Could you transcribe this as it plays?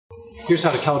Here's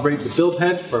how to calibrate the build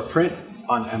head for a print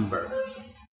on Ember.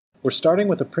 We're starting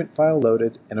with a print file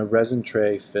loaded and a resin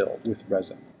tray filled with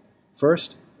resin.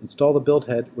 First, install the build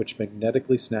head, which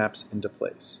magnetically snaps into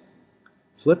place.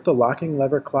 Flip the locking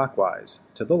lever clockwise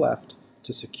to the left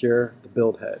to secure the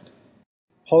build head.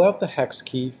 Pull out the hex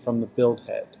key from the build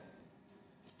head.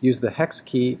 Use the hex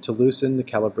key to loosen the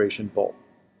calibration bolt.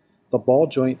 The ball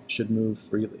joint should move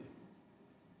freely.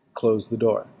 Close the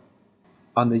door.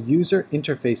 On the user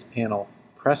interface panel,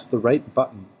 press the right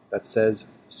button that says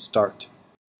Start.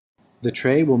 The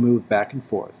tray will move back and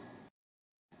forth.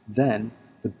 Then,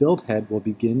 the build head will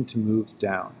begin to move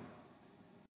down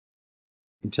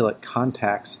until it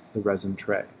contacts the resin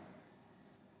tray.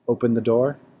 Open the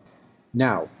door.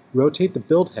 Now, rotate the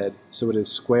build head so it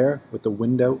is square with the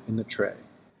window in the tray.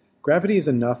 Gravity is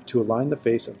enough to align the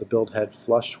face of the build head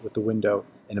flush with the window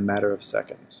in a matter of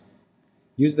seconds.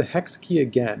 Use the hex key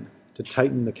again to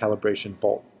tighten the calibration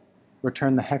bolt.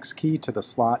 Return the hex key to the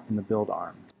slot in the build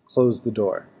arm. Close the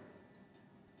door.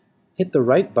 Hit the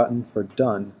right button for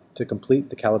Done to complete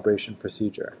the calibration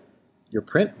procedure. Your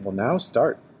print will now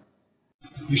start.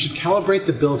 You should calibrate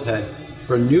the build head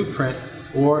for a new print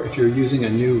or if you're using a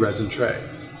new resin tray.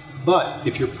 But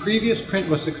if your previous print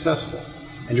was successful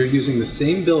and you're using the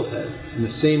same build head and the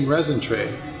same resin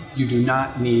tray, you do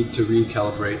not need to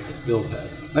recalibrate the build head.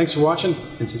 Thanks for watching,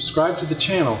 and subscribe to the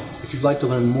channel if you'd like to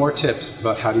learn more tips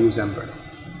about how to use Ember.